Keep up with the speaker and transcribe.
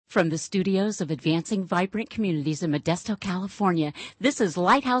From the studios of Advancing Vibrant Communities in Modesto, California, this is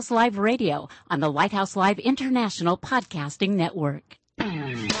Lighthouse Live Radio on the Lighthouse Live International Podcasting Network.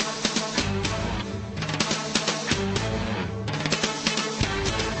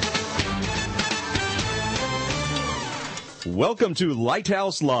 Welcome to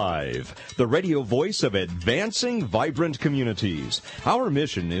Lighthouse Live, the radio voice of advancing vibrant communities. Our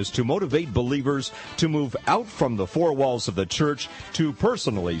mission is to motivate believers to move out from the four walls of the church to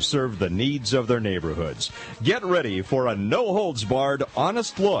personally serve the needs of their neighborhoods. Get ready for a no-holds-barred,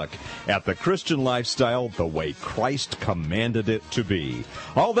 honest look at the Christian lifestyle the way Christ commanded it to be.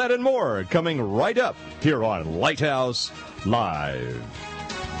 All that and more coming right up here on Lighthouse Live.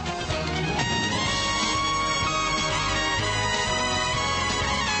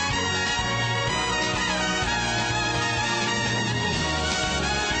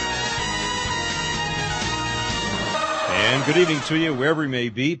 And good evening to you, wherever you may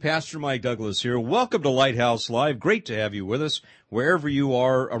be. Pastor Mike Douglas here. Welcome to Lighthouse Live. Great to have you with us, wherever you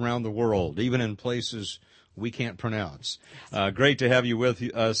are around the world, even in places we can't pronounce. Great to have you with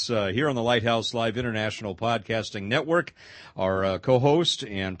us here on the Lighthouse Live International Podcasting Network. Our co-host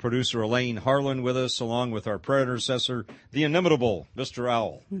and producer Elaine Harlan with us, along with our prayer intercessor, the inimitable Mr.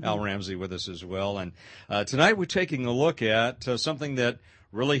 Owl, Al Ramsey, with us as well. And tonight we're taking a look at something that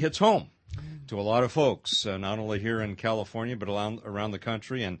really hits home to a lot of folks, not only here in California, but around the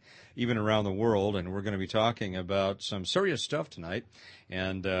country and even around the world. And we're going to be talking about some serious stuff tonight,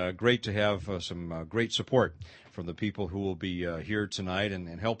 and great to have some great support from the people who will be here tonight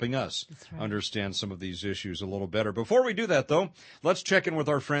and helping us understand some of these issues a little better. Before we do that, though, let's check in with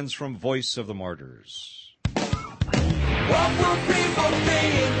our friends from Voice of the Martyrs. What will people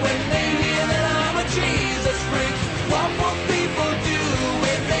think when they hear that I'm a Jesus freak? What will people do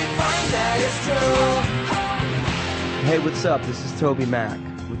when they find that it's true? Hey, what's up? This is Toby Mack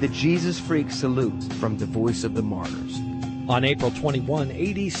with the Jesus Freak Salute from the Voice of the Martyrs. On April 21,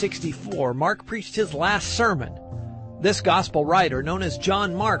 AD 64, Mark preached his last sermon. This gospel writer, known as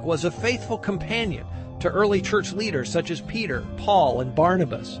John Mark, was a faithful companion to early church leaders such as Peter, Paul, and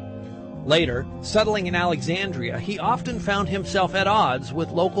Barnabas. Later, settling in Alexandria, he often found himself at odds with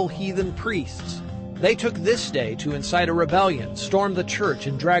local heathen priests. They took this day to incite a rebellion, storm the church,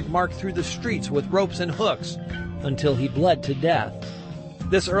 and drag Mark through the streets with ropes and hooks until he bled to death.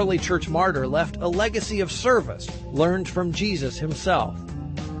 This early church martyr left a legacy of service learned from Jesus himself.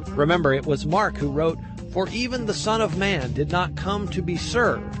 Remember, it was Mark who wrote, "For even the Son of Man did not come to be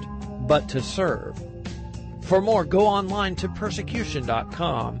served, but to serve." For more, go online to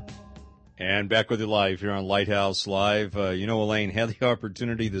persecution.com. And back with you live here on Lighthouse Live. Elaine had the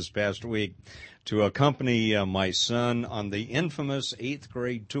opportunity this past week to accompany my son on the infamous 8th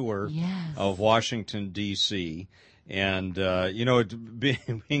grade tour of Washington, D.C. And,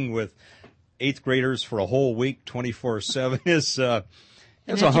 being with 8th graders for a whole week, 24/7, is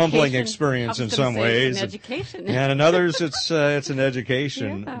it's a humbling experience in some ways. It's an education. And in others, it's an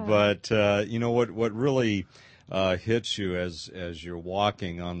education. Yeah. But, what really hits you as you're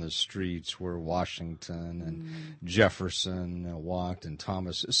walking on the streets where Washington and Jefferson walked, and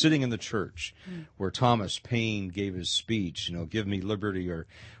Thomas, sitting in the church where Thomas Paine gave his speech, give me liberty or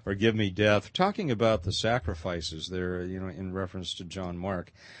give me death, talking about the sacrifices there, in reference to John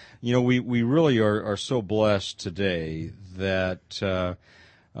Mark. We really are so blessed today that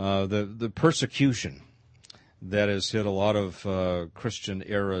the persecution that has hit a lot of Christian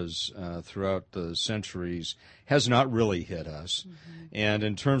eras throughout the centuries has not really hit us. And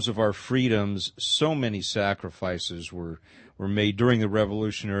in terms of our freedoms, so many sacrifices were made during the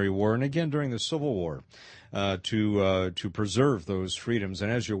Revolutionary War and again during the Civil War to preserve those freedoms. And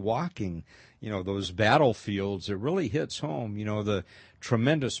as you're walking, those battlefields, it really hits home, the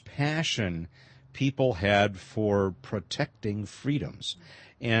tremendous passion people had for protecting freedoms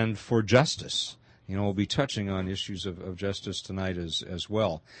and for justice. We'll be touching on issues of justice tonight as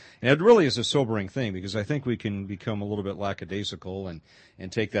well. And it really is a sobering thing, because I think we can become a little bit lackadaisical and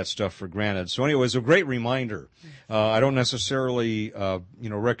take that stuff for granted. So anyway, it was a great reminder. I don't necessarily,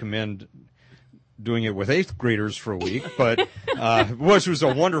 recommend doing it with 8th graders for a week, but which was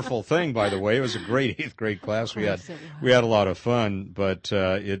a wonderful thing, by the way. It was a great 8th grade class. We had a lot of fun, but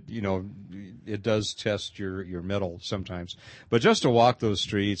it does test your mettle sometimes. But just to walk those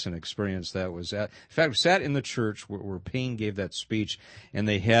streets and experience that in fact, we sat in the church where Paine gave that speech, and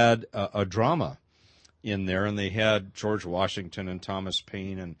they had a drama in there, and they had George Washington and Thomas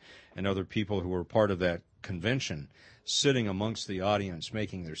Paine and other people who were part of that convention sitting amongst the audience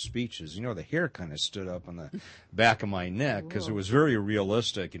making their speeches. The hair kind of stood up on the back of my neck because it was very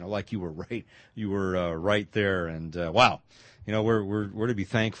realistic, like you were right there. And wow, we're to be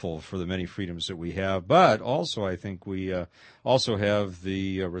thankful for the many freedoms that we have, but also I think we also have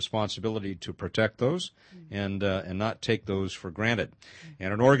the responsibility to protect those and not take those for granted.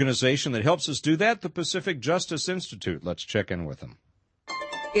 And an organization that helps us do that, the Pacific Justice Institute. Let's check in with them.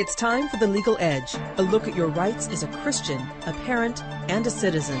 It's time for The Legal Edge, a look at your rights as a Christian, a parent, and a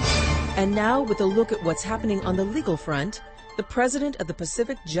citizen. And now, with a look at what's happening on the legal front, the president of the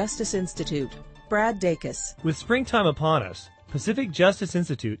Pacific Justice Institute, Brad Dacus. With springtime upon us, Pacific Justice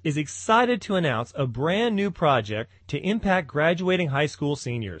Institute is excited to announce a brand new project to impact graduating high school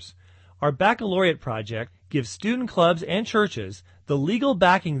seniors. Our baccalaureate project gives student clubs and churches the legal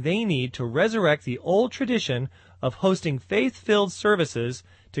backing they need to resurrect the old tradition of hosting faith-filled services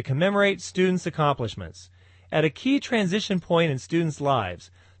to commemorate students' accomplishments. At a key transition point in students'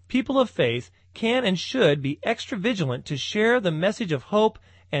 lives, people of faith can and should be extra vigilant to share the message of hope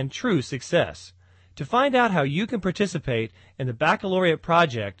and true success. To find out how you can participate in the baccalaureate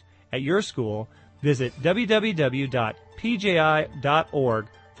project at your school, visit www.pji.org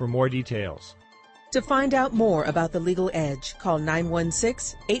for more details. To find out more about The Legal Edge, call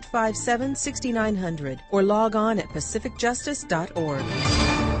 916-857-6900 or log on at pacificjustice.org.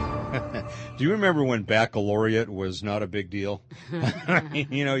 Do you remember when baccalaureate was not a big deal?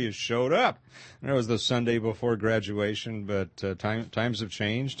 You showed up. It was the Sunday before graduation, but times have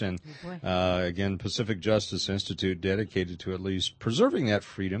changed, and again, Pacific Justice Institute dedicated to at least preserving that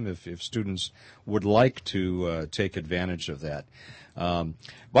freedom if students would like to take advantage of that.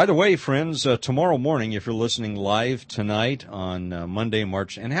 By the way, friends, tomorrow morning, if you're listening live tonight on Monday,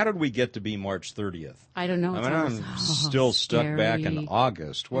 March, and how did we get to be March 30th? I don't know. I'm still stuck back in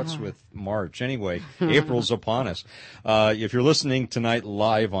August. What's with March? Anyway, April's upon us. If you're listening tonight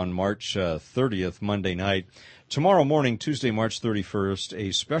live on March 30th, Monday night, tomorrow morning, Tuesday, March 31st,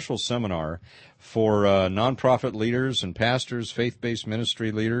 a special seminar for nonprofit leaders and pastors, faith-based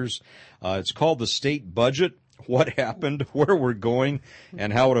ministry leaders. It's called The State Budget: What Happened, Where We're Going,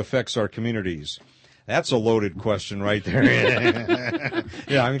 and How It Affects Our Communities. That's a loaded question right there.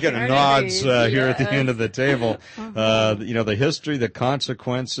 Yeah, I'm getting nods here at the end of the table. The history, the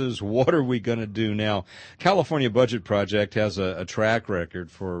consequences, what are we going to do now? California Budget Project has a track record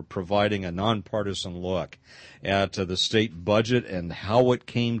for providing a nonpartisan look at the state budget and how it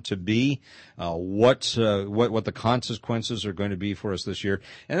came to be, what the consequences are going to be for us this year.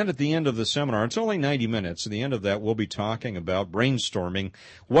 And then at the end of the seminar, it's only 90 minutes. At the end of that, we'll be talking about brainstorming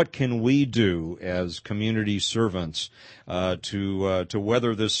what can we do as community servants to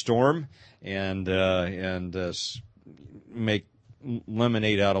weather this storm and make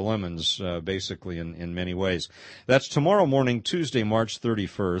lemonade out of lemons, basically, in many ways. That's tomorrow morning, Tuesday, March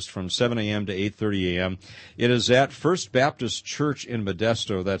 31st, from 7 a.m. to 8:30 a.m. It is at First Baptist Church in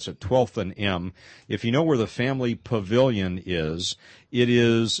Modesto. That's at 12th and M. If you know where the Family Pavilion is, it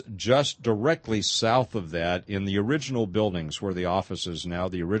is just directly south of that in the original buildings where the office is now.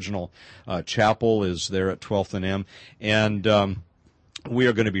 The original chapel is there at 12th and M. And we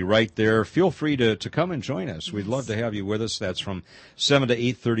are going to be right there. Feel free to come and join us. We'd love to have you with us. That's from 7 to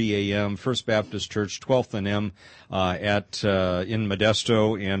 8:30 a.m., First Baptist Church, 12th and M, in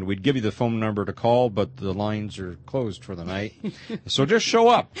Modesto. And we'd give you the phone number to call, but the lines are closed for the night. So just show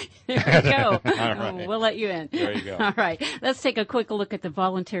up. There you go. Right. We'll let you in. There you go. All right. Let's take a quick look at the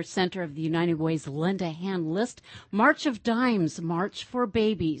Volunteer Center of the United Way's Lend a Hand list. March of Dimes, March for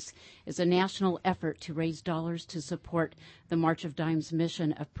Babies, is a national effort to raise dollars to support the March of Dimes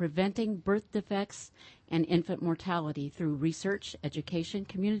mission of preventing birth defects and infant mortality through research, education,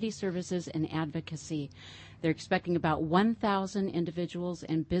 community services, and advocacy. They're expecting about 1,000 individuals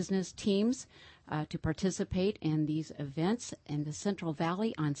and business teams to participate in these events in the Central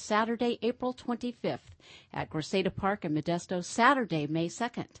Valley on Saturday, April 25th at Griseda Park in Modesto, Saturday, May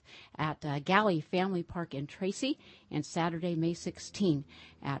 2nd at Galley Family Park in Tracy, and Saturday, May 16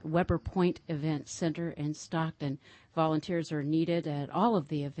 at Weber Point Event Center in Stockton. Volunteers are needed at all of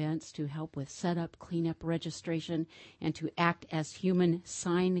the events to help with setup, cleanup, registration, and to act as human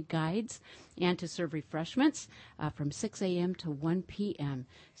sign guides and to serve refreshments from 6 a.m. to 1 p.m.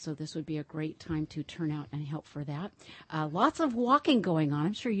 So this would be a great time to turn out and help for that. Lots of walking going on.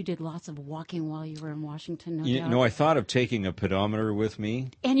 I'm sure you did lots of walking while you were in Washington, no doubt. I thought of taking a pedometer with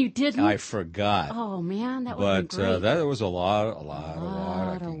me. And you didn't? I forgot. Oh, man, that would have been great. But that was a lot of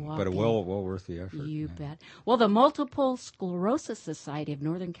walking. But well worth the effort. You bet. Well, the Multiple Sclerosis Society of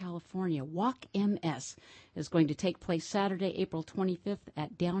Northern California, Walk MS, is going to take place Saturday, April 25th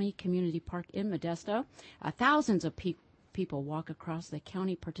at Downey Community Park in Modesto. Thousands of people walk across the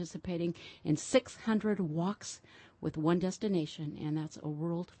county participating in 600 walks with one destination, and that's a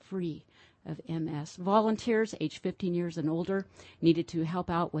world free of MS. Volunteers age 15 years and older needed to help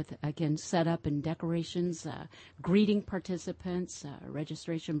out with, again, setup and decorations, greeting participants,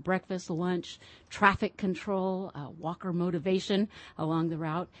 registration, breakfast, lunch, traffic control, walker motivation along the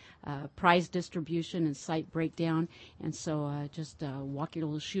route, prize distribution and site breakdown. And so just walk your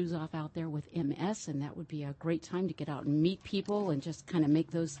little shoes off out there with MS, and that would be a great time to get out and meet people and just kind of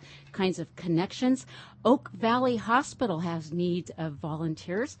make those kinds of connections. Oak Valley Hospital has needs of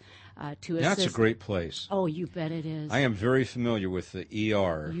volunteers to assist. That's a great place. Oh, you bet it is. I am very familiar with the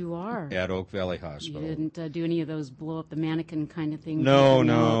ER. You are. At Oak Valley Hospital. You didn't do any of those blow up the mannequin kind of things? No.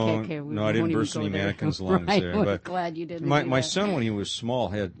 Okay, No, I didn't burst any mannequins' lungs right, there. I'm But glad you didn't. my son, when he was small,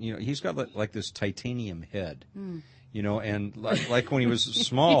 had, he's got like this titanium head. And like when he was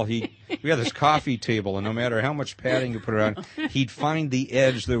small, we had this coffee table, and no matter how much padding you put it on, he'd find the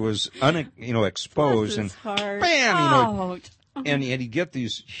edge that was exposed, and bam, and he'd get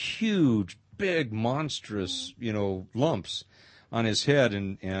these huge, big, monstrous, lumps on his head,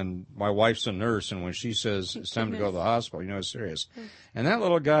 and my wife's a nurse, and when she says it's time to go to the hospital, it's serious. And that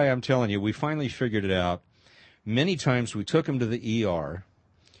little guy, I'm telling you, we finally figured it out. Many times we took him to the ER.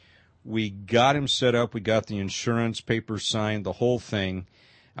 We got him set up. We got the insurance papers signed, the whole thing.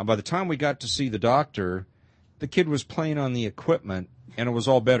 And by the time we got to see the doctor, the kid was playing on the equipment, and it was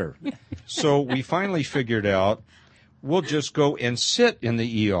all better. So we finally figured out, we'll just go and sit in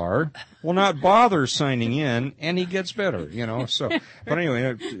the ER. We'll not bother signing in, and he gets better, So, but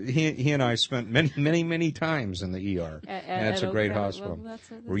anyway, he and I spent many times in the ER, and it's a great hospital.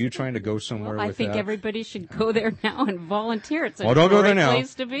 Were you trying to go somewhere with that? I think everybody should go there now and volunteer. It's a don't go there great now,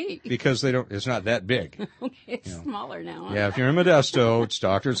 place to be. because it's not that big. Okay, it's smaller now. Huh? Yeah, if you're in Modesto, it's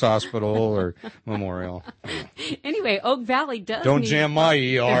Doctor's Hospital or Memorial. Anyway, Oak Valley does. Don't jam my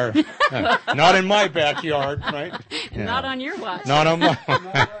ER. Not in my backyard, right? Yeah. Not on your watch. Not on my.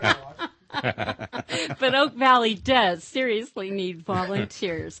 But Oak Valley does seriously need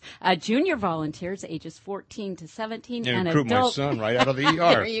volunteers. Junior volunteers, ages 14 to 17, and recruit adult. my son right out of the ER.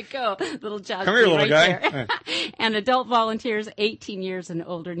 There you go, little job. Come here, little right guy. There. And adult volunteers, 18 years and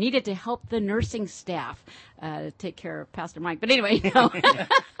older, needed to help the nursing staff take care of Pastor Mike. But anyway, No,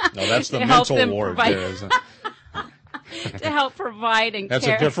 that's the mental ward there, isn't it? To help provide and That's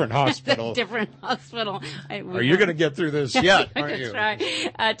care. a different hospital. That's a different hospital. Are you going to get through this yet? Aren't you? That's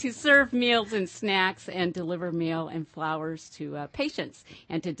right. To serve meals and snacks and deliver mail and flowers to patients,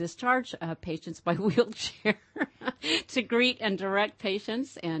 and to discharge patients by wheelchair, to greet and direct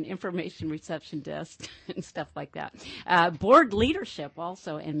patients, and information reception desk and stuff like that. Board leadership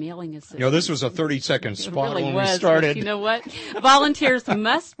also, and mailing assistance. This was a 30-second spot really when was, we started. But you know what? Volunteers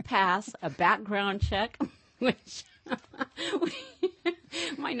must pass a background check, which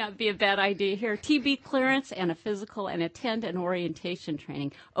might not be a bad idea here. TB clearance and a physical, and attend an orientation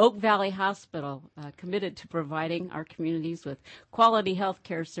training. Oak Valley Hospital committed to providing our communities with quality health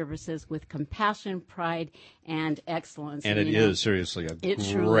care services with compassion, pride, and excellence. And it is seriously a great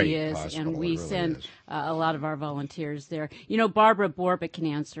truly is, hospital. and we really send a lot of our volunteers there. Barbara Borba can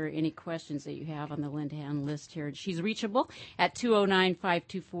answer any questions that you have on the Linda Hand list here. She's reachable at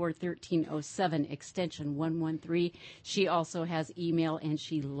 209-524-1307, extension 113. She also has email, and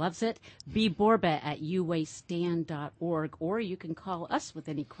she loves it, bborba@uwastand.org, or you can call us with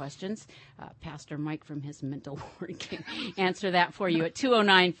any questions. Pastor Mike from his mental ward can answer that for you at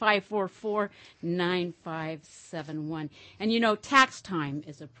 209-544-9571. And tax time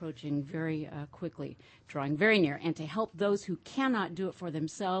is approaching very quickly, drawing very near. And to help those who cannot do it for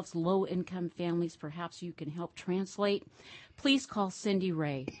themselves, low-income families, perhaps you can help translate. Please call Cindy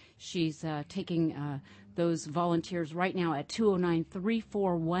Ray. She's taking those volunteers right now at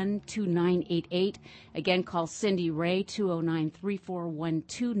 209-341-2988. Again, call Cindy Ray,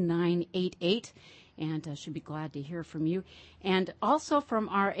 209-341-2988. And she'll be glad to hear from you. And also from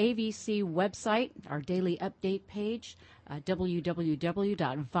our AVC website, our daily update page,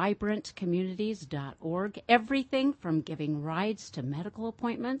 www.vibrantcommunities.org. Everything from giving rides to medical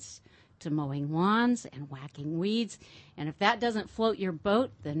appointments, to mowing lawns and whacking weeds. And if that doesn't float your boat,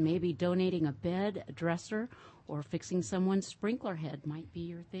 then maybe donating a bed, a dresser, or fixing someone's sprinkler head might be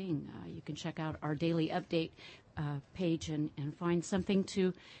your thing. You can check out our daily update page and find something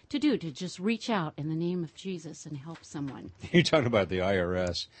to do, to just reach out in the name of Jesus and help someone. You talk about the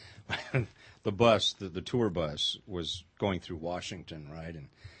IRS. The bus, the tour bus, was going through Washington, right?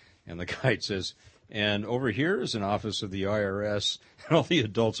 And the guide says, and over here is an office of the IRS, and all the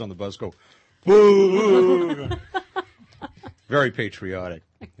adults on the bus go, boo! Very patriotic.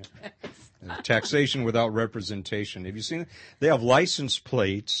 Taxation without representation. Have you seen it? They have license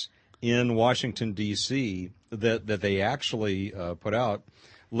plates in Washington, D.C. that they actually put out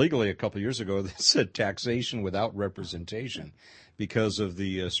legally a couple of years ago that said taxation without representation because of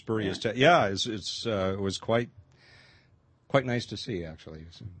the spurious. It was quite nice to see, actually.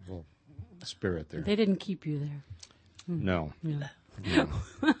 It's a little spirit there. They didn't keep you there. No. Yeah. No.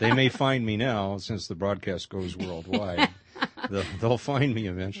 They may find me now since the broadcast goes worldwide. They'll find me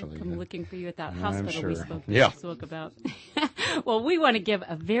eventually. I'm looking for you at that I'm hospital we sure. spoke about. Well, we want to give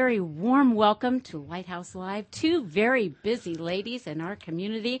a very warm welcome to Lighthouse Live, two very busy ladies in our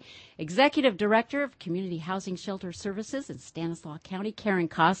community. Executive Director of Community Housing Shelter Services in Stanislaus County, Karen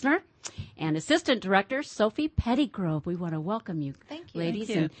Cosner, and Assistant Director Sophie Pettygrove. We want to welcome you, ladies,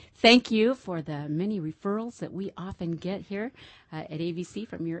 Thank you. and thank you for the many referrals that we often get here at AVC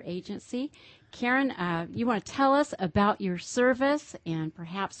from your agency. Karen, you want to tell us about your service and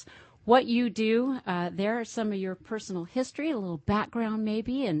perhaps what you do there, some of your personal history, a little background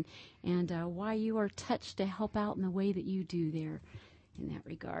maybe, and why you are touched to help out in the way that you do there in that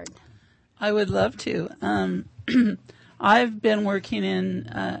regard. I would love to. I've been working in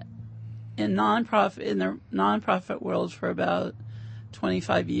the nonprofit world for about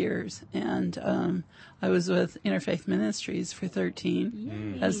 25 years, and I was with Interfaith Ministries for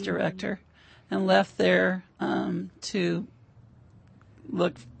 13 as director, and left there to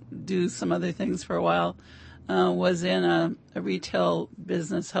do some other things for a while. Was in a retail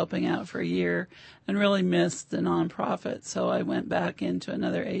business helping out for a year and really missed the nonprofit. So I went back into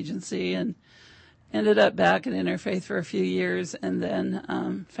another agency and ended up back at Interfaith for a few years, and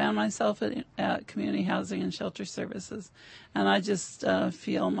then found myself at Community Housing and Shelter Services. And I just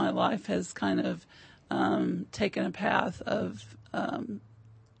feel my life has kind of taken a path of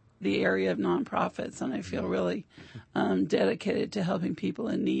the area of nonprofits, and I feel really dedicated to helping people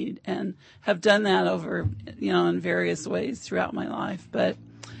in need, and have done that over, in various ways throughout my life. But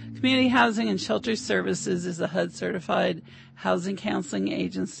Community Housing and Shelter Services is a HUD-certified housing counseling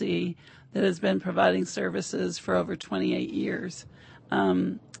agency that has been providing services for over 28 years.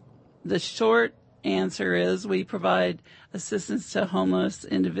 The short answer is we provide assistance to homeless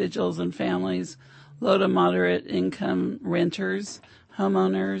individuals and families, low to moderate income renters,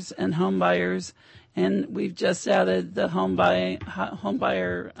 homeowners, and home buyers. And we've just added the home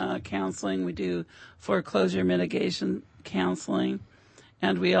buyer counseling. We do foreclosure mitigation counseling.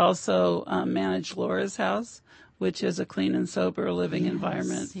 And we also manage Laura's House, which is a clean and sober living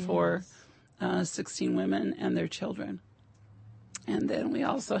environment for 16 women and their children. And then we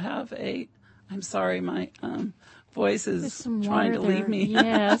also have I'm sorry, my voice is trying to leave me.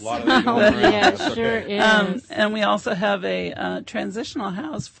 Yes. A lot of that going around. Yeah, That's it sure okay. is. And we also have a transitional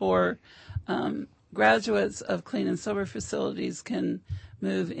house for graduates of clean and sober facilities can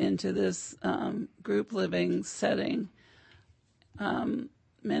move into this group living setting.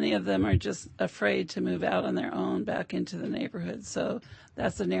 Many of them are just afraid to move out on their own back into the neighborhood. So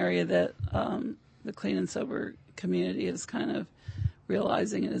that's an area that the clean and sober community is kind of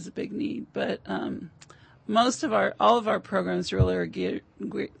realizing it is a big need. But all of our programs really are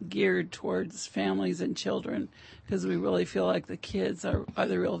geared towards families and children, because we really feel like the kids are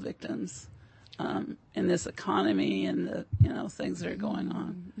the real victims in this economy and the things that are going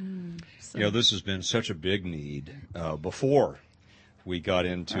on. So. This has been such a big need before we got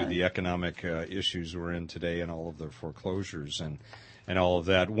into the economic issues we're in today and all of the foreclosures and all of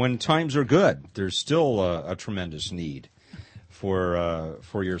that. When times are good, there's still a tremendous need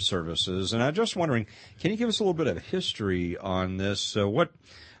for your services. And I'm just wondering, can you give us a little bit of history on this? What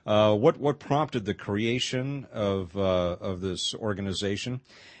prompted the creation of this organization?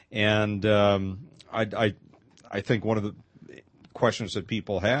 And I think one of the questions that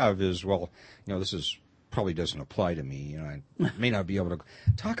people have is, this probably doesn't apply to me. I may not be able to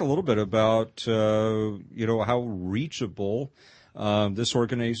talk a little bit about how reachable this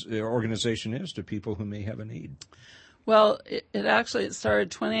organization is to people who may have a need. Well, it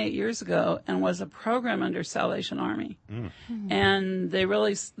started 28 years ago and was a program under Salvation Army. And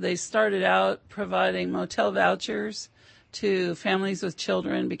they started out providing motel vouchers to families with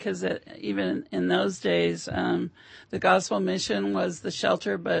children, because even in those days, the gospel mission was the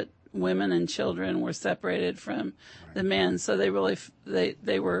shelter, but women and children were separated from the men. So they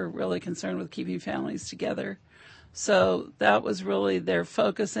were really concerned with keeping families together. So that was really their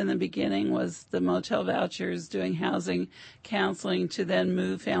focus in the beginning, was the motel vouchers, doing housing counseling to then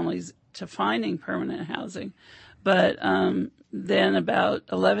move families to finding permanent housing. But then about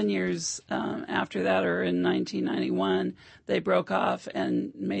 11 years after that, or in 1991, they broke off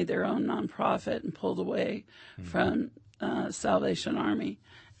and made their own nonprofit and pulled away from Salvation Army.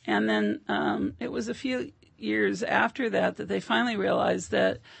 And then it was a few years after that they finally realized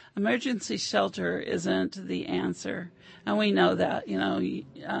that emergency shelter isn't the answer. And we know that,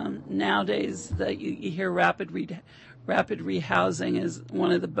 nowadays that you hear rapid rehousing is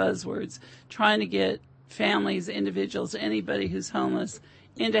one of the buzzwords, trying to get families, individuals, anybody who's homeless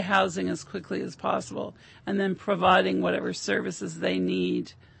into housing as quickly as possible, and then providing whatever services they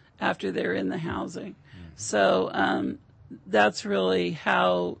need after they're in the housing. So that's really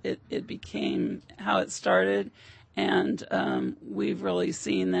how it became, how it started. And we've really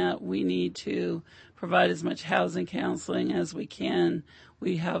seen that we need to provide as much housing counseling as we can.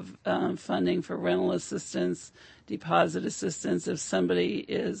 We have funding for rental assistance, deposit assistance. If somebody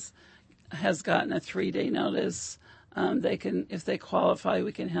has gotten a 3-day notice, they can, if they qualify,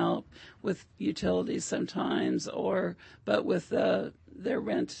 we can help with utilities sometimes, but with their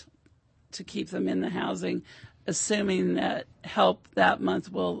rent to keep them in the housing, assuming that help that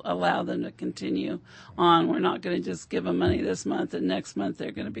month will allow them to continue on. We're not going to just give them money this month and next month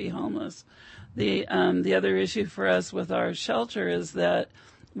they're going to be homeless. The other issue for us with our shelter is that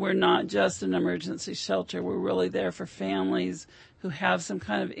we're not just an emergency shelter. We're really there for families who have some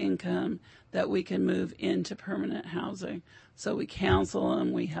kind of income that we can move into permanent housing. So we counsel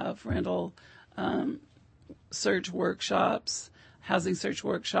them. We have rental search workshops, housing search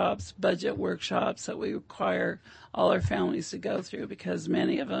workshops, budget workshops that we require all our families to go through, because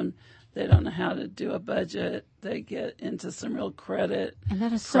many of them, they don't know how to do a budget. They get into some real credit problems. And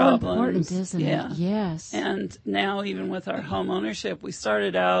that is so important, isn't it? Yes. And now even with our home ownership, we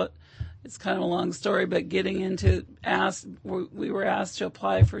started out, it's kind of a long story, but we were asked to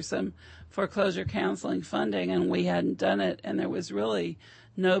apply for some foreclosure counseling funding, and we hadn't done it. And there was really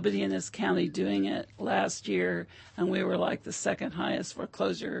nobody in this county doing it last year. And we were like the second highest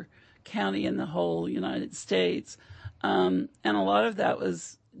foreclosure county in the whole United States. And a lot of that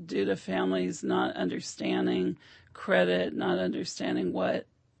was due to families not understanding credit, not understanding what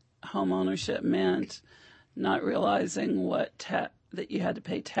home ownership meant, not realizing that you had to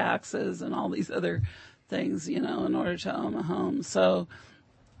pay taxes and all these other things, in order to own a home. So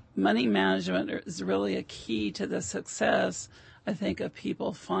money management is really a key to the success, I think, of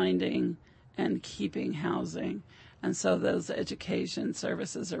people finding and keeping housing. And so those education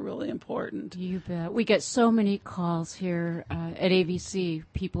services are really important. You bet. We get so many calls here at AVC,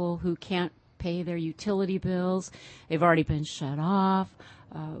 people who can't pay their utility bills. They've already been shut off,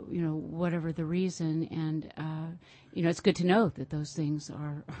 whatever the reason. And, it's good to know that those things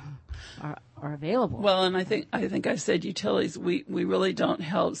are available. Well, and I think I said utilities. We really don't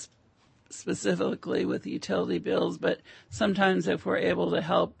help specifically with utility bills, but sometimes if we're able to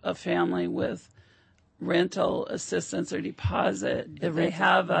help a family with rental assistance or deposit, if they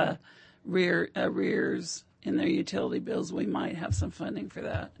have arrears in their utility bills, we might have some funding for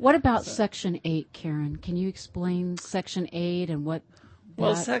that. What about Section 8, Karen? Can you explain Section 8 and what?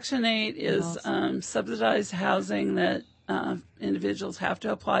 Well, Section 8 is subsidized housing that individuals have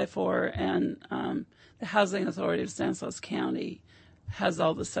to apply for, and the Housing Authority of Stanislaus County has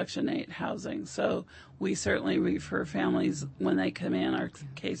all the Section 8 housing. So we certainly refer families when they come in. Our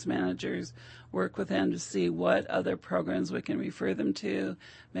case managers work with them to see what other programs we can refer them to,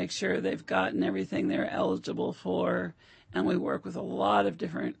 make sure they've gotten everything they're eligible for. And we work with a lot of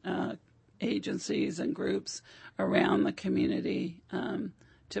different agencies and groups around the community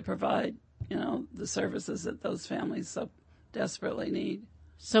to provide, the services that those families so desperately need.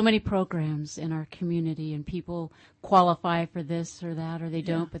 So many programs in our community, and people qualify for this or that, or they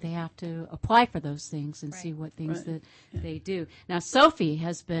don't, but they have to apply for those things and see what things that they do. Now, Sophie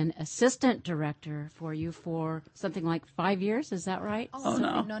has been assistant director for you for something like 5 years. Is that right? Oh,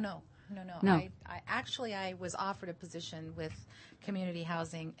 no. No. I was offered a position with community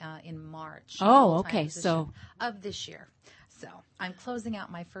housing in March. Oh, okay. So of this year. So I'm closing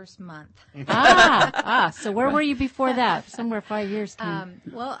out my first month. So where were you before that? Somewhere 5 years.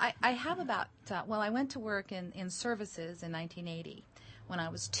 Well, I have about, I went to work in services in 1980 when I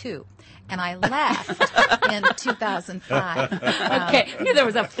was 2, and I left in 2005. Okay, I knew there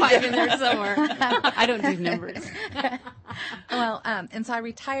was a 5 in there somewhere. I don't do numbers. Well, and so I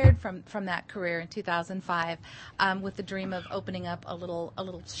retired from that career in 2005 with the dream of opening up a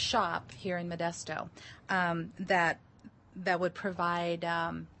little shop here in Modesto that would provide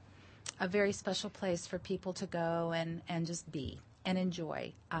a very special place for people to go and just be and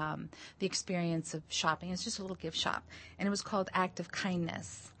enjoy the experience of shopping. It's just a little gift shop. And it was called Act of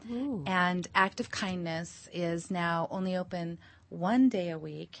Kindness. Ooh. And Act of Kindness is now only open 1 day a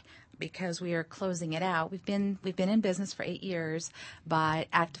week because we are closing it out. We've been in business for 8 years, but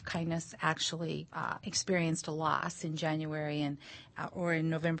Act of Kindness actually experienced a loss in January or in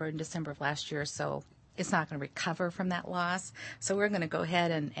November and December of last year. So it's not going to recover from that loss. So we're going to go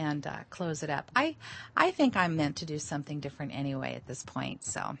ahead and close it up. I think I'm meant to do something different anyway at this point.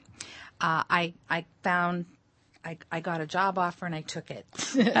 So I got a job offer and I took it.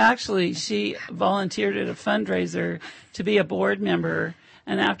 Actually, she volunteered at a fundraiser to be a board member.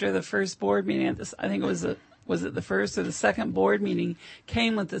 And after the first board meeting, I think it was it the first or the second board meeting,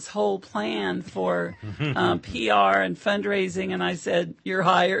 came with this whole plan for PR and fundraising. And I said, "You're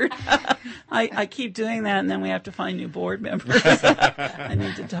hired." I keep doing that, and then we have to find new board members. I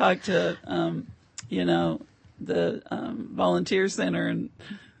need to talk to, the volunteer center and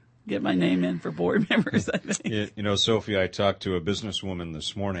get my name in for board members, I think. Sophie, I talked to a businesswoman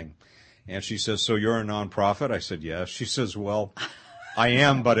this morning, and she says, "So you're a nonprofit?" I said, "Yes." She says, "Well, I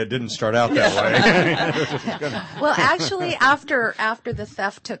am, but it didn't start out that way." Well, actually, after the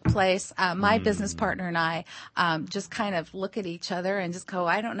theft took place, my business partner and I just kind of look at each other and just go,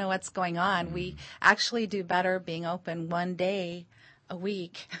 "I don't know what's going on." We actually do better being open one day a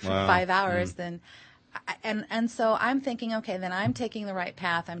week for 5 hours than. And so I'm thinking, okay, then I'm taking the right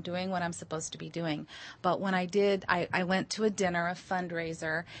path. I'm doing what I'm supposed to be doing. But when I did, I went to a dinner, a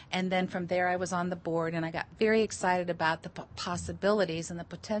fundraiser, and then from there I was on the board, and I got very excited about the possibilities and the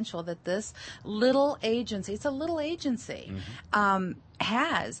potential that this little agency, it's a little agency,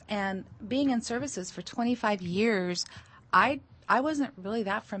 has. And being in services for 25 years, I wasn't really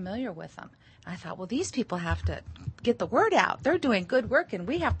that familiar with them. I thought, well, these people have to get the word out. They're doing good work, and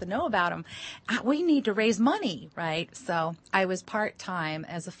we have to know about them. We need to raise money, right? So I was part-time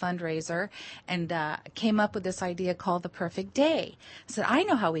as a fundraiser and came up with this idea called the Perfect Day. I said, I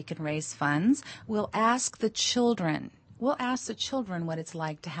know how we can raise funds. We'll ask the children. We'll ask the children what it's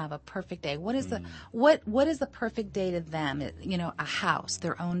like to have a perfect day. What is what is the perfect day to them? A house,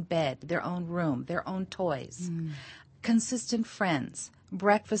 their own bed, their own room, their own toys, consistent friends,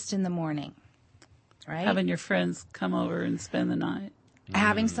 breakfast in the morning. Right? Having your friends come over and spend the night.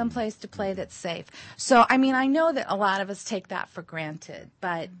 Having some place to play that's safe. So, I know that a lot of us take that for granted,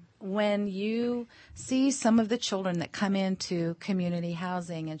 but when you see some of the children that come into community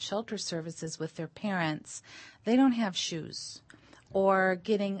housing and shelter services with their parents, they don't have shoes, or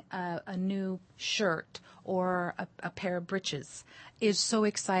getting a new shirt or a pair of breeches is so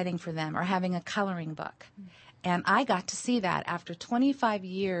exciting for them, or having a coloring book. And I got to see that after 25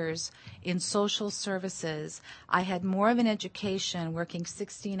 years in social services. I had more of an education working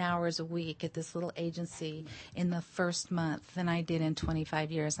 16 hours a week at this little agency in the first month than I did in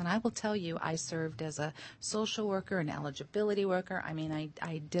 25 years. And I will tell you, I served as a social worker, an eligibility worker.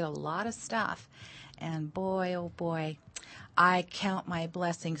 I did a lot of stuff. And boy, oh boy, I count my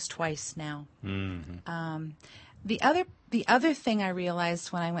blessings twice now. The other thing I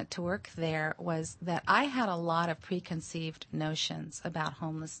realized when I went to work there was that I had a lot of preconceived notions about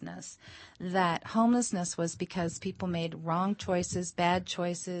homelessness. That homelessness was because people made wrong choices, bad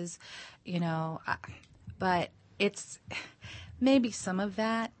choices, but it's maybe some of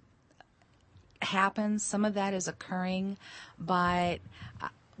that happens, some of that is occurring, but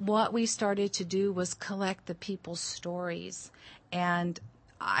what we started to do was collect the people's stories, and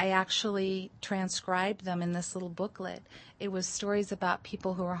I actually transcribed them in this little booklet. It was stories about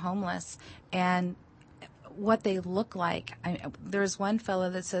people who are homeless and what they look like. There's one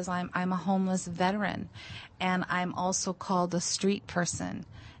fellow that says, I'm a homeless veteran, and I'm also called a street person.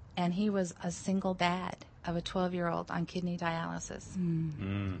 And he was a single dad of a 12-year-old on kidney dialysis.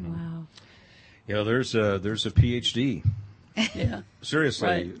 Wow. There's a PhD. Yeah. Seriously.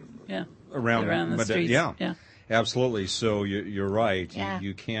 Right. Yeah. Around the streets. Yeah. Absolutely. So you're right. Yeah.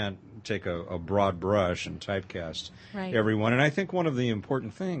 You can't take a broad brush and typecast Right. everyone. And I think one of the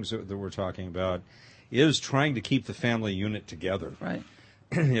important things that we're talking about is trying to keep the family unit together, Right.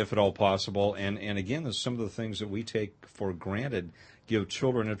 if at all possible. And again, there's some of the things that we take for granted give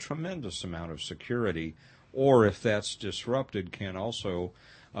children a tremendous amount of security, or if that's disrupted, can also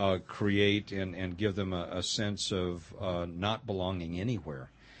create and give them a sense of not belonging anywhere.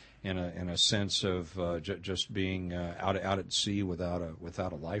 And a sense of just being out at sea without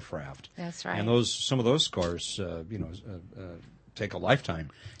a life raft. That's right. And some of those scars, take a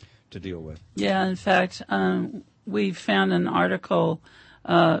lifetime to deal with. Yeah, in fact, we found an article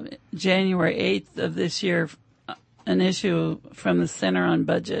January 8th of this year, an issue from the Center on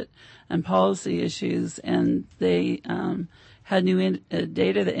Budget and Policy Issues, and they had new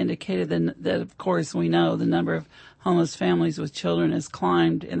data that indicated that, of course, we know the number of homeless families with children has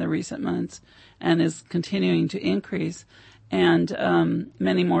climbed in the recent months and is continuing to increase. And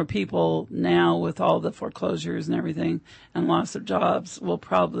many more people now, with all the foreclosures and everything and loss of jobs, will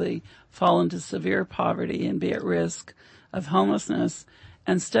probably fall into severe poverty and be at risk of homelessness.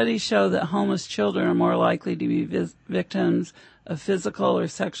 And studies show that homeless children are more likely to be victims of physical or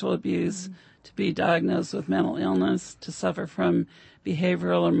sexual abuse, to be diagnosed with mental illness, to suffer from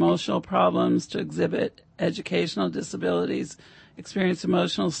behavioral or emotional problems, to exhibit educational disabilities, experience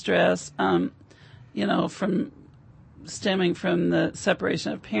emotional stress, from stemming from the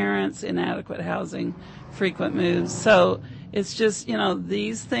separation of parents, inadequate housing, frequent moves. So it's just,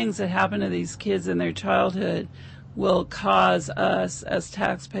 these things that happen to these kids in their childhood will cause us as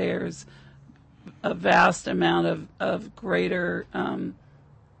taxpayers a vast amount of greater,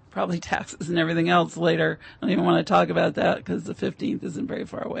 probably taxes and everything else later. I don't even want to talk about that because the 15th isn't very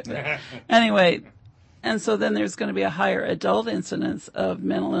far away. But anyway, and so then there's going to be a higher adult incidence of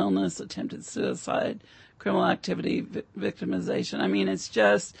mental illness, attempted suicide, criminal activity, victimization. I mean, it's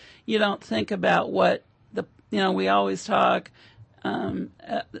just, you don't think about what we always talk,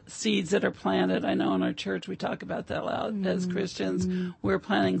 seeds that are planted. I know in our church we talk about that a lot as Christians. We're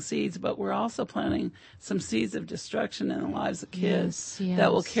planting seeds, but we're also planting some seeds of destruction in the lives of kids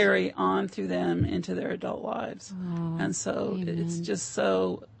that will carry on through them into their adult lives. And so it's just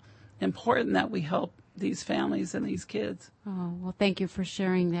so important that we help these families and these kids. Oh, well, thank you for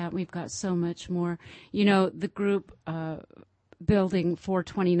sharing that. We've got so much more. The group Building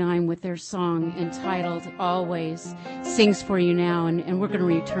 429 with their song entitled Always sings for you now, and we're going to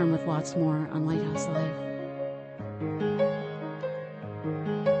return with lots more on Lighthouse Live.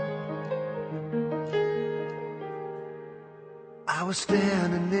 I was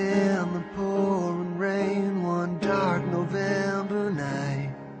standing in the pouring rain one dark November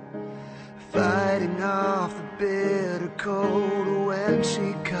night, fighting off the bitter cold when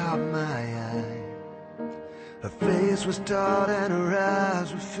she caught my eye. Her face was taut and her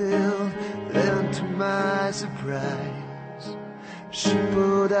eyes were filled. Then to my surprise, she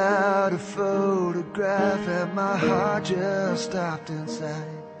pulled out a photograph and my heart just stopped inside.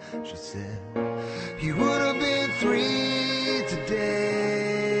 She said, "You would have been 3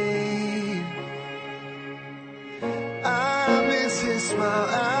 today." I miss his smile,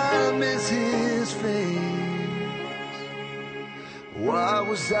 I miss his face. What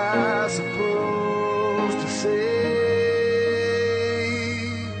was I supposed to say?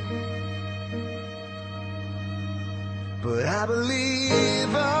 But I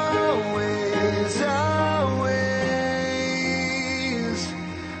believe always, always,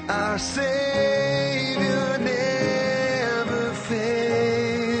 our Savior never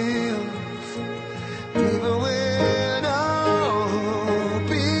fails. Even when all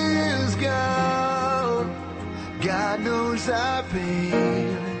hope is gone, God knows our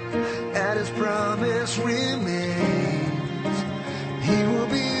pain, and His promise remains. He will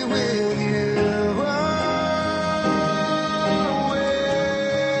be with you always.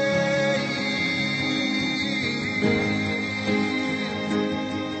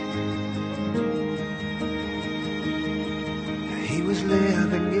 He was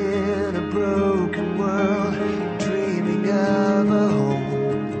living in a broken world, dreaming of a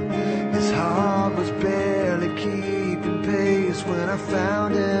home. His heart was barely keeping pace when I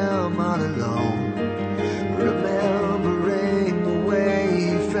found him all alone. Remembering the way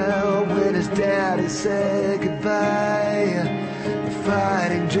he felt when his daddy said goodbye,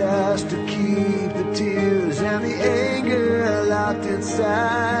 fighting just to keep the tears and the anger locked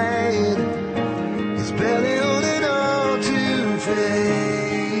inside. He's barely holding on to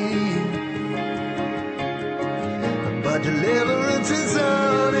faith, but deliverance is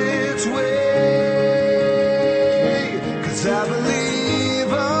on its way. 'Cause I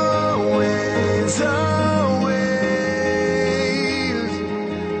believe always, always,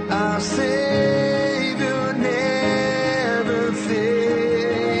 our Savior never fails.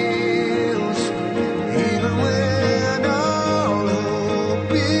 Even when all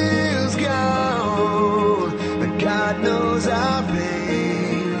hope is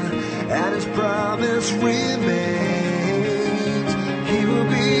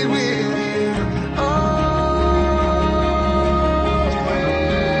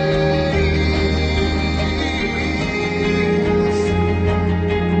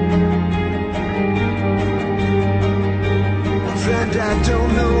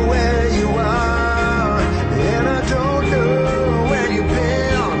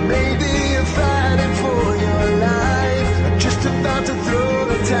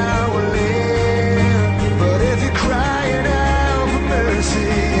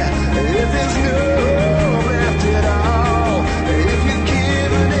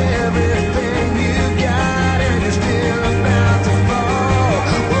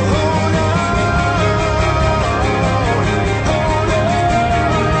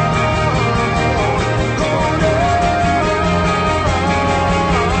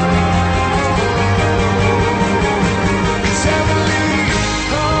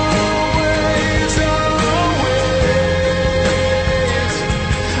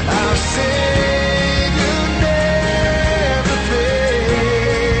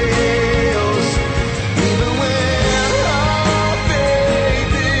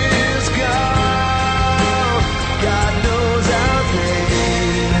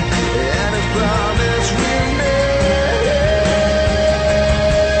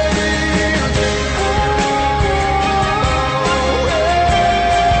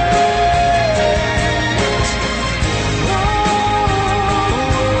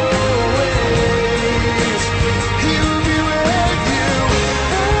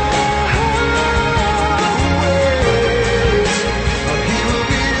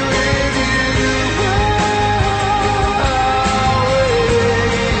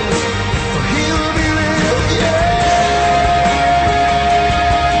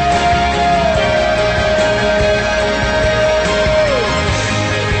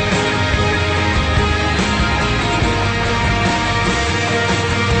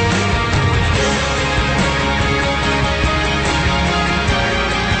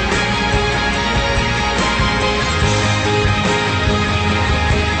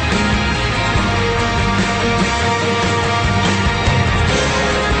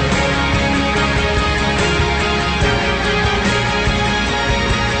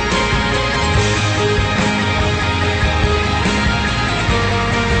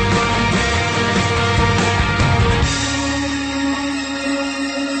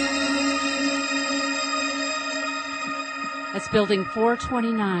Building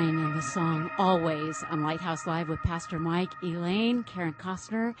 429 in the song Always on Lighthouse Live with Pastor Mike, Elaine, Karen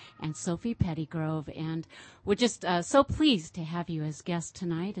Cosner, and Sophie Pettygrove. And we're just so pleased to have you as guests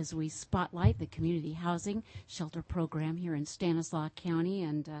tonight as we spotlight the community housing shelter program here in Stanislaus County.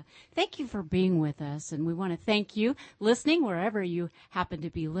 And thank you for being with us. And we want to thank you listening wherever you happen to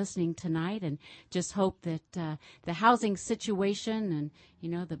be listening tonight, and just hope that the housing situation and, you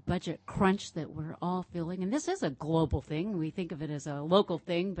know, the budget crunch that we're all feeling, and this is a global thing. We think of it as a local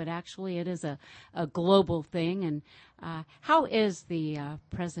thing, but actually it is a global thing. And how is the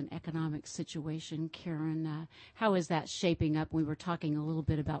present economic situation, Karen? How is that shaping up? We were talking a little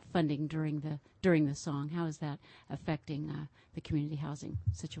bit about funding during the song. How is that affecting the community housing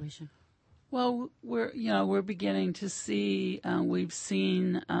situation? Well, we're beginning to see. We've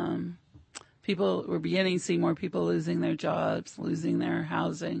seen we're beginning to see more people losing their jobs, losing their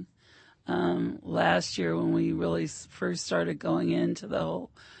housing. Last year, when we really first started going into the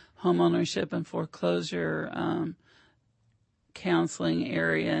whole homeownership and foreclosure counseling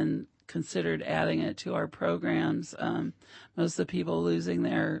area and considered adding it to our programs, most of the people losing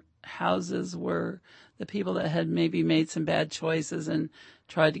their houses were the people that had maybe made some bad choices and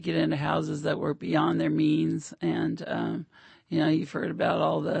tried to get into houses that were beyond their means. And you've heard about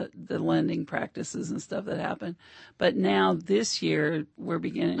all the lending practices and stuff that happened. But now this year, we're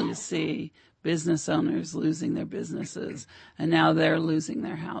beginning to see business owners losing their businesses, and now they're losing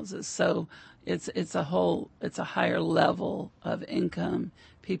their houses. So it's a higher level of income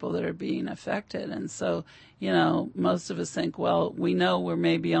people that are being affected. And so, most of us think, well, we know we're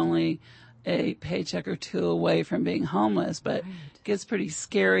maybe only a paycheck or two away from being homeless, but it gets pretty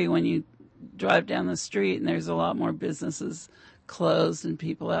scary when you drive down the street and there's a lot more businesses closed and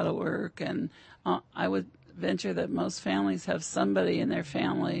people out of work. And I would venture that most families have somebody in their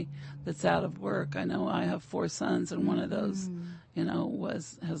family that's out of work. I know I have 4 sons, and one of those,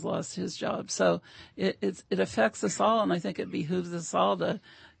 has lost his job. So it affects us all, and I think it behooves us all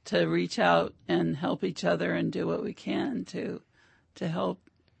to reach out and help each other and do what we can to help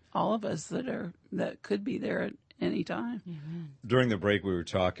all of us that could be there at any time. Mm-hmm. During the break, we were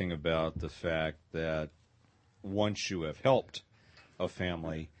talking about the fact that once you have helped a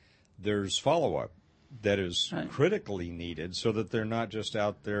family, there's follow-up that is critically needed so that they're not just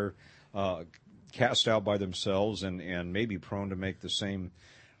out there cast out by themselves and maybe prone to make the same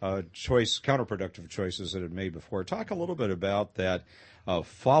counterproductive choices that had made before. Talk a little bit about that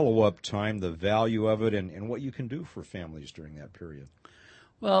follow-up time, the value of it, and what you can do for families during that period.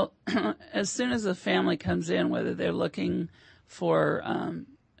 Well, as soon as a family comes in, whether they're looking for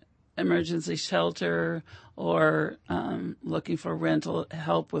emergency shelter or looking for rental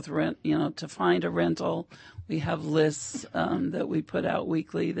help with rent, to find a rental, we have lists that we put out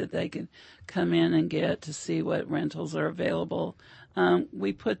weekly that they can come in and get to see what rentals are available.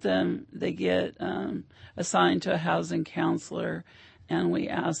 They get assigned to a housing counselor, and we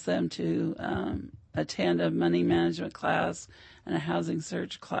ask them to attend a money management class and a housing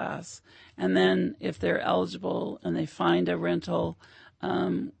search class. And then if they're eligible and they find a rental,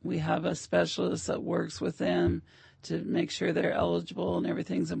 we have a specialist that works with them to make sure they're eligible and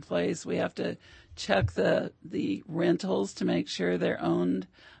everything's in place. We have to check the rentals to make sure they're owned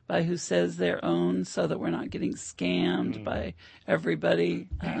by who says they're owned, so that we're not getting scammed by everybody.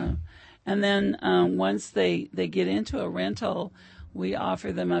 And then once they get into a rental, we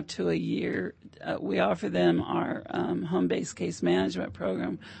offer them up to a year. We offer them our home-based case management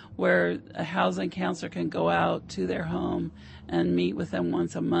program, where a housing counselor can go out to their home and meet with them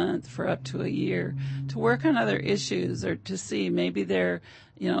once a month for up to a year to work on other issues, or to see maybe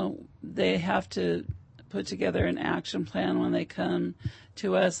they have to put together an action plan when they come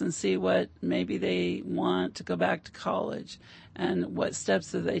to us and see what maybe they want to go back to college and what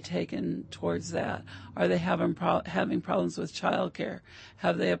steps have they taken towards that. Are they having problems with childcare?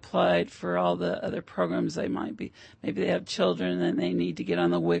 Have they applied for all the other programs they might be? Maybe they have children and they need to get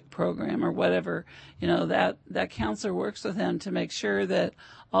on the WIC program or whatever. That counselor works with them to make sure that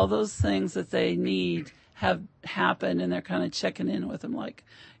all those things that they need have happened, and they're kind of checking in with them like,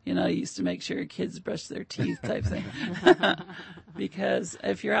 you used to make sure your kids brush their teeth type thing. Because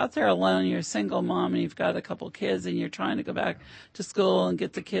if you're out there alone, you're a single mom and you've got a couple kids and you're trying to go back to school and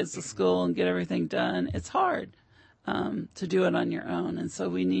get the kids to school and get everything done, it's hard to do it on your own. And so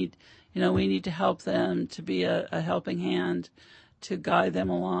we need to help them, to be a helping hand, to guide them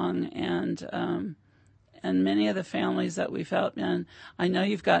along And many of the families that we've helped, and I know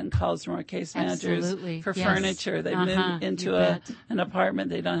you've gotten calls from our case managers Absolutely. for Yes. furniture. They've moved into an apartment.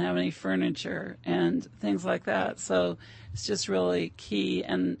 They don't have any furniture and things like that. So it's just really key.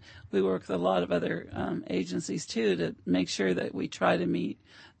 And we work with a lot of other agencies, too, to make sure that we try to meet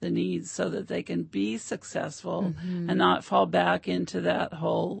the needs so that they can be successful and not fall back into that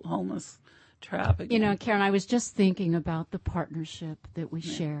whole homeless trap again. You know, Karen, I was just thinking about the partnership that we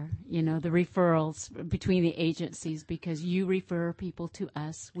share, you know, the referrals between the agencies, because you refer people to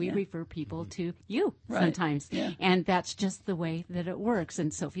us, we refer people to you sometimes. Yeah. And that's just the way that it works.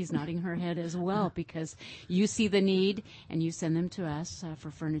 And Sophie's nodding her head as well, because you see the need and you send them to us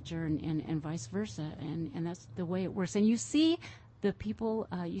for furniture and vice versa. And that's the way it works. And you see the people,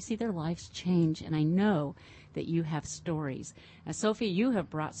 you see their lives change. And I know that you have stories. Sophie, you have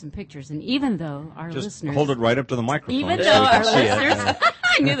brought some pictures, and even though our listeners... hold it right up to the microphone. Even though so we our can see listeners...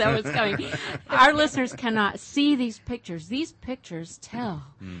 I knew that was coming. Our listeners cannot see these pictures. These pictures tell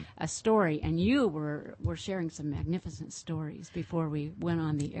a story, and you were sharing some magnificent stories before we went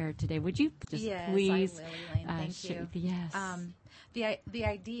on the air today. Would you just please... Yes, I will, Elaine. Thank you. Yes. The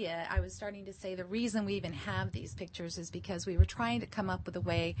idea, I was starting to say, the reason we even have these pictures is because we were trying to come up with a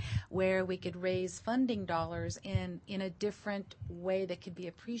way where we could raise funding dollars in a different way that could be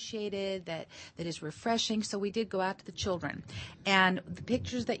appreciated, that is refreshing. So we did go out to the children. And the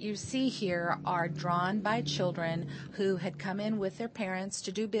pictures that you see here are drawn by children who had come in with their parents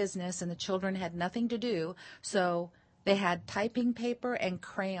to do business, and the children had nothing to do. So they had typing paper and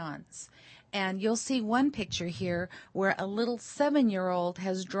crayons. And you'll see one picture here where a little 7-year-old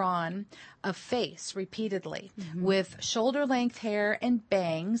has drawn a face repeatedly with shoulder-length hair and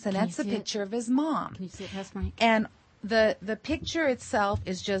bangs, and that's a picture of his mom. Can you see it past Mike? And the picture itself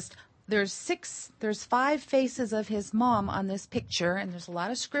is just, there's 5 faces of his mom on this picture, and there's a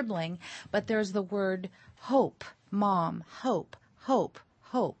lot of scribbling, but there's the word hope, mom, hope, hope,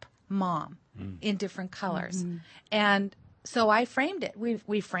 hope, mom, in different colors. And so I framed it.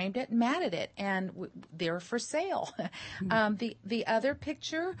 We framed it and matted it, and they're for sale. The other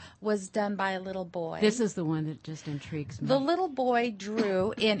picture was done by a little boy. This is the one that just intrigues me. The little boy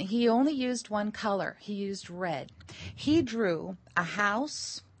drew, and he only used one color. He used red. He drew a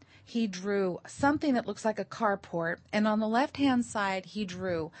house. He drew something that looks like a carport, and on the left-hand side, he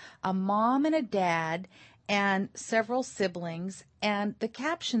drew a mom and a dad and several siblings, and the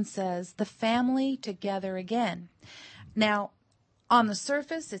caption says, "The family together again." Now, on the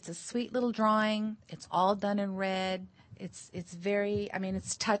surface, it's a sweet little drawing. It's all done in red. It's very,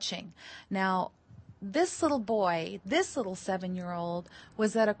 it's touching. Now, this little boy, this little 7-year-old,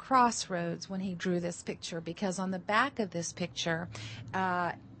 was at a crossroads when he drew this picture, because on the back of this picture,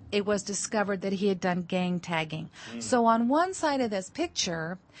 it was discovered that he had done gang tagging. So on one side of this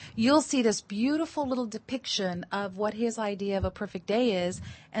picture, you'll see this beautiful little depiction of what his idea of a perfect day is,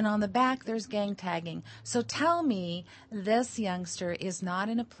 and on the back there's gang tagging. So tell me this youngster is not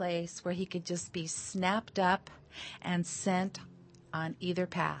in a place where he could just be snapped up and sent on either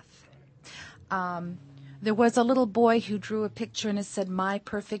path. There was a little boy who drew a picture and it said, "My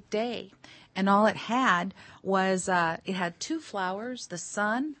perfect day." And all it had was, it had 2 flowers, the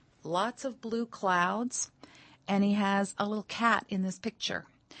sun, lots of blue clouds, and he has a little cat in this picture.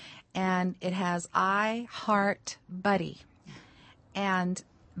 And it has I Heart Buddy. And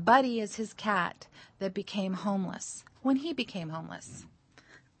Buddy is his cat that became homeless when he became homeless.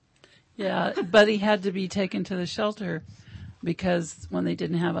 Yeah, Buddy had to be taken to the shelter because when they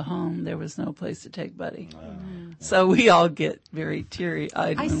didn't have a home, there was no place to take Buddy. So we all get very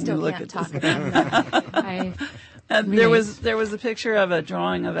teary-eyed when we look at this. And there was a picture of a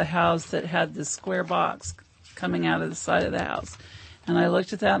drawing of a house that had this square box coming out of the side of the house. And I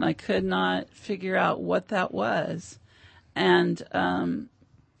looked at that and I could not figure out what that was. And,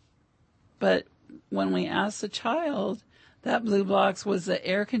 but when we asked the child, that blue box was the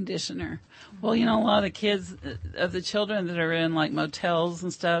air conditioner. Well, a lot of kids, of the children that are in like motels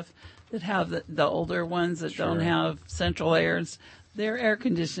and stuff, that have the older ones that don't have central airs, their air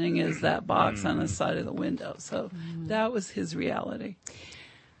conditioning is that box on the side of the window. So that was his reality.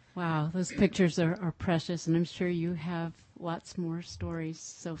 Wow, those pictures are precious, and I'm sure you have lots more stories,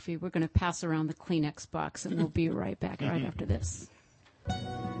 Sophie. We're going to pass around the Kleenex box, and we'll be right back right after this.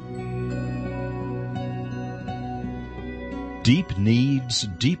 Deep needs,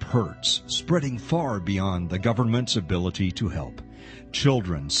 deep hurts, spreading far beyond the government's ability to help.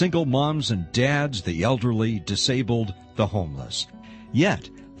 Children, single moms and dads, the elderly, disabled, the homeless. Yet,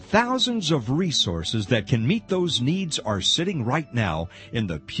 thousands of resources that can meet those needs are sitting right now in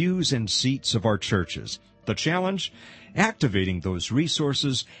the pews and seats of our churches. The challenge? Activating those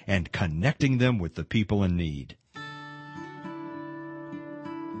resources and connecting them with the people in need.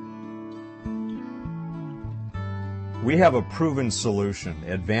 We have a proven solution,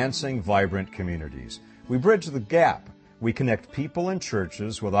 advancing vibrant communities. We bridge the gap. We connect people and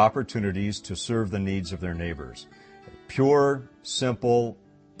churches with opportunities to serve the needs of their neighbors. Pure, simple,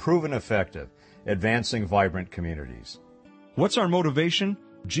 proven effective, advancing vibrant communities. What's our motivation?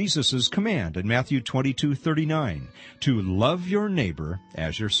 Jesus' command in Matthew 22:39, to love your neighbor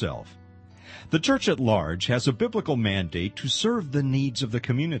as yourself. The church at large has a biblical mandate to serve the needs of the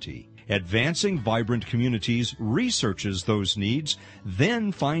community. Advancing Vibrant Communities researches those needs,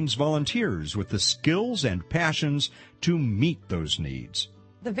 then finds volunteers with the skills and passions to meet those needs.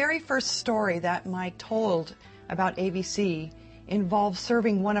 The very first story that Mike told about AVC involved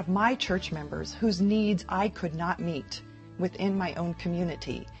serving one of my church members whose needs I could not meet within my own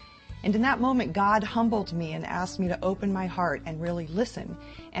community. And in that moment, God humbled me and asked me to open my heart and really listen.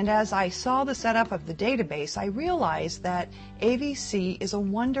 And as I saw the setup of the database, I realized that AVC is a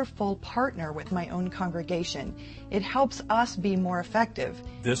wonderful partner with my own congregation. It helps us be more effective.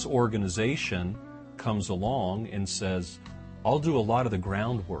 This organization comes along and says, I'll do a lot of the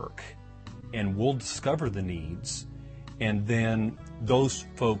groundwork, and we'll discover the needs, and then those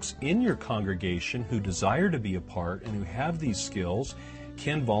folks in your congregation who desire to be a part and who have these skills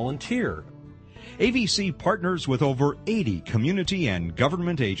can volunteer. AVC partners with over 80 community and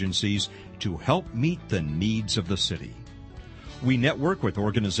government agencies to help meet the needs of the city. We network with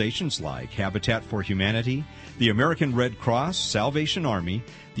organizations like Habitat for Humanity, the American Red Cross, Salvation Army,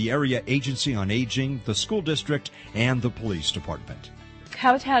 the Area Agency on Aging, the school district, and the police department.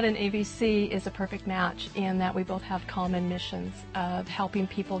 Habitat and AVC is a perfect match in that we both have common missions of helping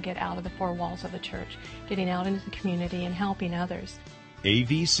people get out of the four walls of the church, getting out into the community and helping others.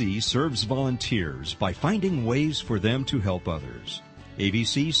 AVC serves volunteers by finding ways for them to help others.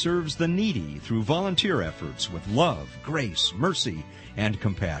 AVC serves the needy through volunteer efforts with love, grace, mercy, and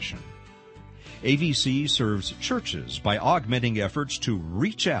compassion. AVC serves churches by augmenting efforts to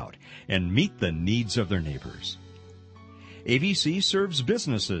reach out and meet the needs of their neighbors. AVC serves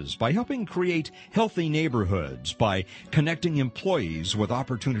businesses by helping create healthy neighborhoods, by connecting employees with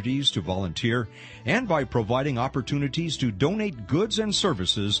opportunities to volunteer, and by providing opportunities to donate goods and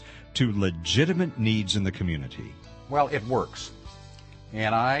services to legitimate needs in the community. Well, it works.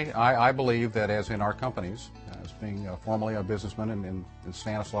 And I believe that as in our companies, as being formerly a businessman in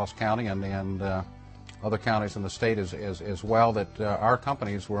Stanislaus County and other counties in the state as well, that our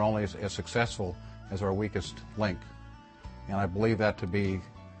companies were only as successful as our weakest link. And I believe that to be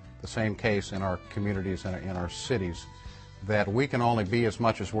the same case in our communities and in our cities, that we can only be as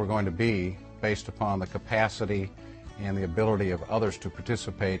much as we're going to be based upon the capacity and the ability of others to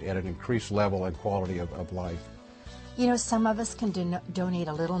participate at an increased level and quality of life. You know, some of us can donate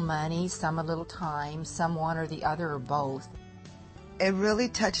a little money, some a little time, some one or the other or both. It really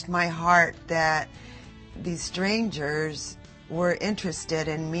touched my heart that these strangers were interested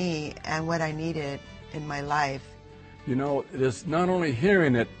in me and what I needed in my life. You know, it's not only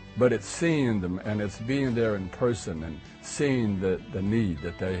hearing it, but it's seeing them, and it's being there in person and seeing the need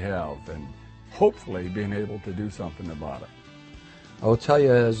that they have and hopefully being able to do something about it. I will tell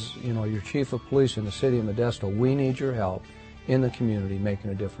you, as you know, your chief of police in the city of Modesto, we need your help in the community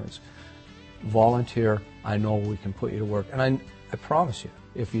making a difference. Volunteer. I know we can put you to work. And I promise you,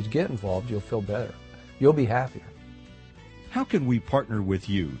 if you get involved, you'll feel better. You'll be happier. How can we partner with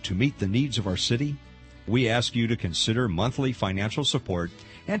you to meet the needs of our city? We ask you to consider monthly financial support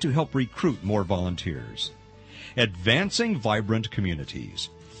and to help recruit more volunteers. Advancing Vibrant Communities.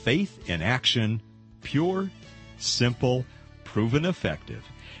 Faith in action. Pure, simple, proven effective.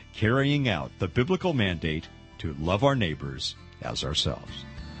 Carrying out the biblical mandate to love our neighbors as ourselves.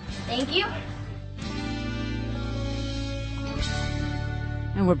 Thank you.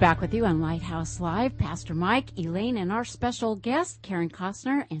 And we're back with you on Lighthouse Live. Pastor Mike, Elaine, and our special guests, Karen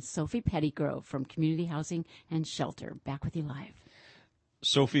Cosner and Sophie Pettygrove from Community Housing and Shelter. Back with you live.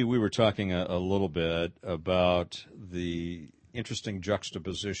 Sophie, we were talking a little bit about the interesting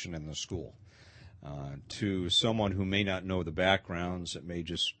juxtaposition in the school. To someone who may not know the backgrounds, it may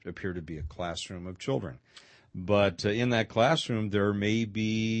just appear to be a classroom of children. But in that classroom, there may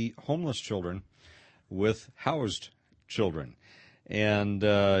be homeless children with housed children. And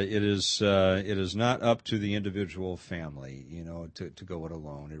it is not up to the individual family, you know, to go it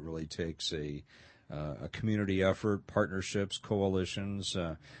alone. It really takes a community effort, partnerships, coalitions,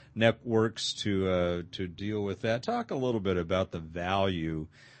 networks to deal with that. Talk a little bit about the value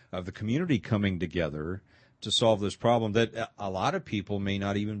of the community coming together to solve this problem that a lot of people may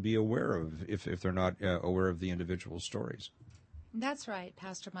not even be aware of if they're not aware of the individual stories. That's right,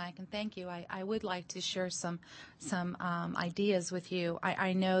 Pastor Mike, and thank you. I would like to share some ideas with you.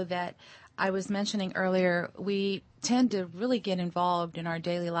 I know that I was mentioning earlier, we tend to really get involved in our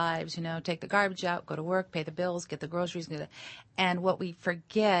daily lives, take the garbage out, go to work, pay the bills, get the groceries, and what we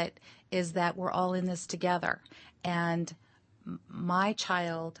forget is that we're all in this together. And my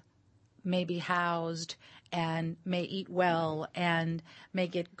child may be housed and may eat well and may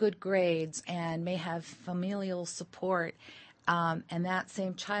get good grades and may have familial support. And that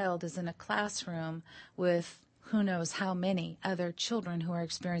same child is in a classroom with who knows how many other children who are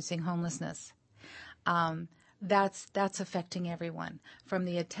experiencing homelessness. That's affecting everyone, from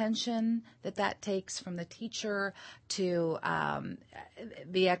the attention that takes from the teacher to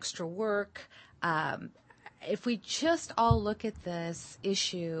the extra work. If we just all look at this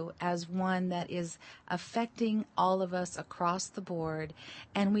issue as one that is affecting all of us across the board,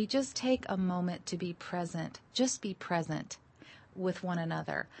 and we just take a moment to be present, just be present with one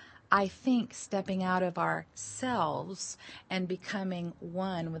another, I think stepping out of ourselves and becoming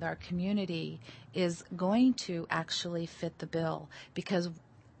one with our community is going to actually fit the bill, because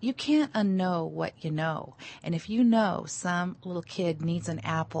you can't unknow what you know. And if you know some little kid needs an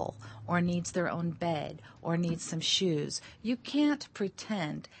apple or needs their own bed or needs some shoes, you can't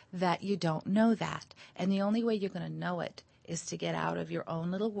pretend that you don't know that. And the only way you're going to know it is to get out of your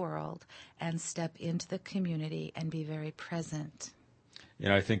own little world and step into the community and be very present.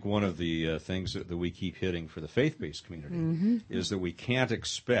 I think one of the things that we keep hitting for the faith-based community is that we can't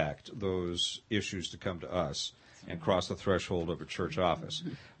expect those issues to come to us and cross the threshold of a church office.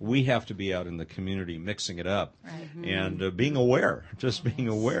 We have to be out in the community mixing it up and being aware, being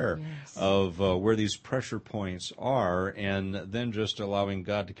aware of where these pressure points are, and then just allowing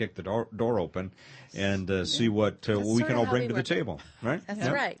God to kick the door open and see what we can all bring to the table. Right? That's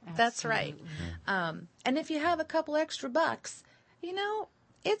right. That's right. And if you have a couple extra bucks,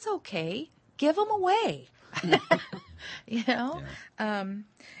 it's okay. Give them away.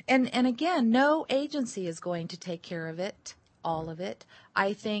 And again, no agency is going to take care of it, all of it.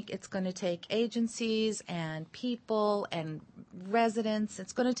 I think it's going to take agencies and people and residents.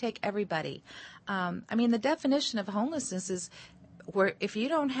 It's going to take everybody. The definition of homelessness is where if you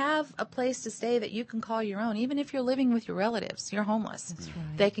don't have a place to stay that you can call your own, even if you're living with your relatives, you're homeless. That's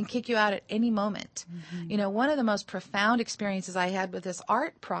right. They can kick you out at any moment. One of the most profound experiences I had with this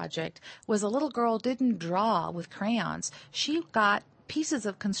art project was a little girl didn't draw with crayons. She got pieces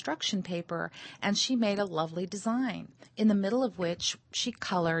of construction paper and she made a lovely design, in the middle of which she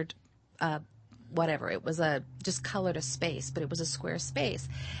colored whatever. It was just colored a space, but it was a square space.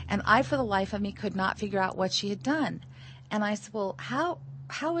 And I, for the life of me, could not figure out what she had done. And I said, well, how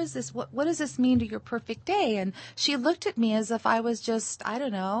is this? What does this mean to your perfect day? And she looked at me as if I was just, I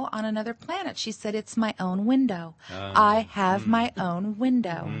don't know, on another planet. She said, it's my own window. I have my own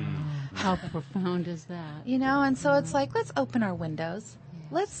window. How profound is that? And so it's like, let's open our windows. Yes.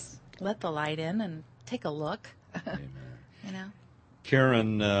 Let's let the light in and take a look.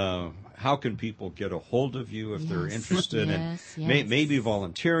 Karen, how can people get a hold of you if they're interested in maybe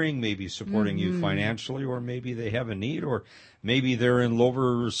volunteering, maybe supporting you financially, or maybe they have a need, or maybe they're in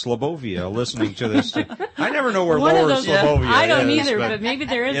Lower Slobovia listening to this? I never know where Lower Slobovia is. I don't either, but maybe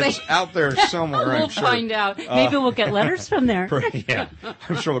there is. It's out there somewhere, we'll I'm sure. Find out. Maybe we'll get letters from there. Yeah,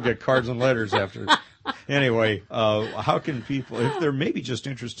 I'm sure we'll get cards and letters after. Anyway, how can people, if they're maybe just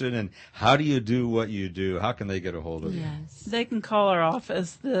interested in how do you do what you do, how can they get a hold of you? They can call our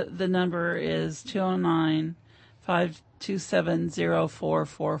office. The number is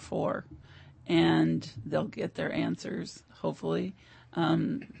 209-527-0444, and they'll get their answers, hopefully.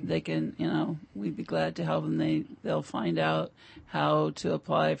 They can, we'd be glad to help them. They'll find out how to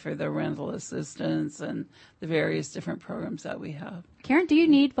apply for their rental assistance and the various different programs that we have. Karen, do you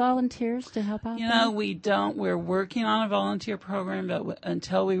need volunteers to help out? We don't. We're working on a volunteer program, but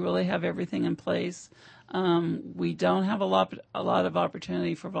until we really have everything in place, we don't have a lot of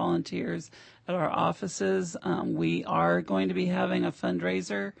opportunity for volunteers at our offices. We are going to be having a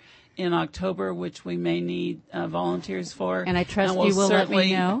fundraiser in October, which we may need volunteers for. And I trust you will let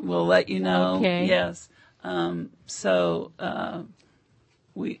me know? We'll let you know. Okay. Yes. And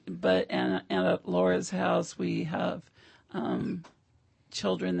at Laura's house, we have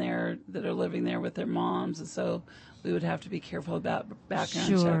children there that are living there with their moms, and so we would have to be careful about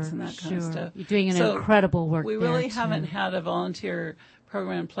background checks and that kind of stuff. You're doing an incredible work. We really haven't had a volunteer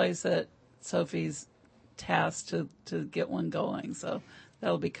program in place that Sophie's tasked to get one going, so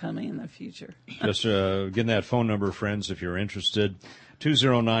that'll be coming in the future. Just again, that phone number, friends, if you're interested.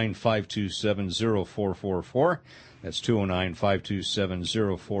 209-527-0444. That's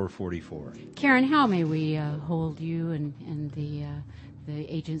 209-527-0444. Karen, how may we hold you and the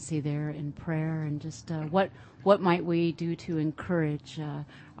agency there in prayer, and just what might we do to encourage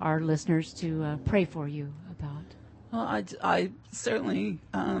our listeners to pray for you about? Well, I certainly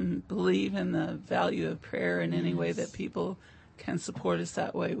believe in the value of prayer in any way that people can support us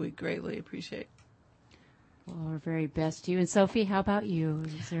that way. We greatly appreciate. Well, our very best to you. And Sophie, how about you?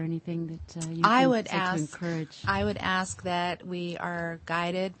 Is there anything that you would say to encourage? I would ask that we are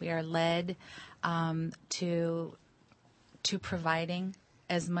guided, we are led to providing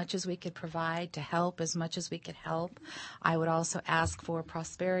as much as we could provide, to help as much as we could help. I would also ask for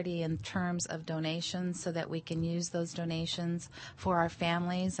prosperity in terms of donations so that we can use those donations for our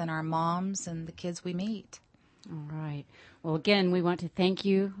families and our moms and the kids we meet. All right. Well, again, we want to thank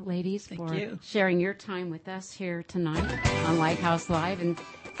you, ladies, for sharing your time with us here tonight on Lighthouse Live. And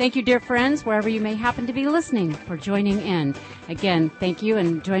thank you, dear friends, wherever you may happen to be listening, for joining in. Again, thank you,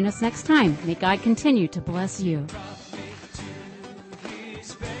 and join us next time. May God continue to bless you.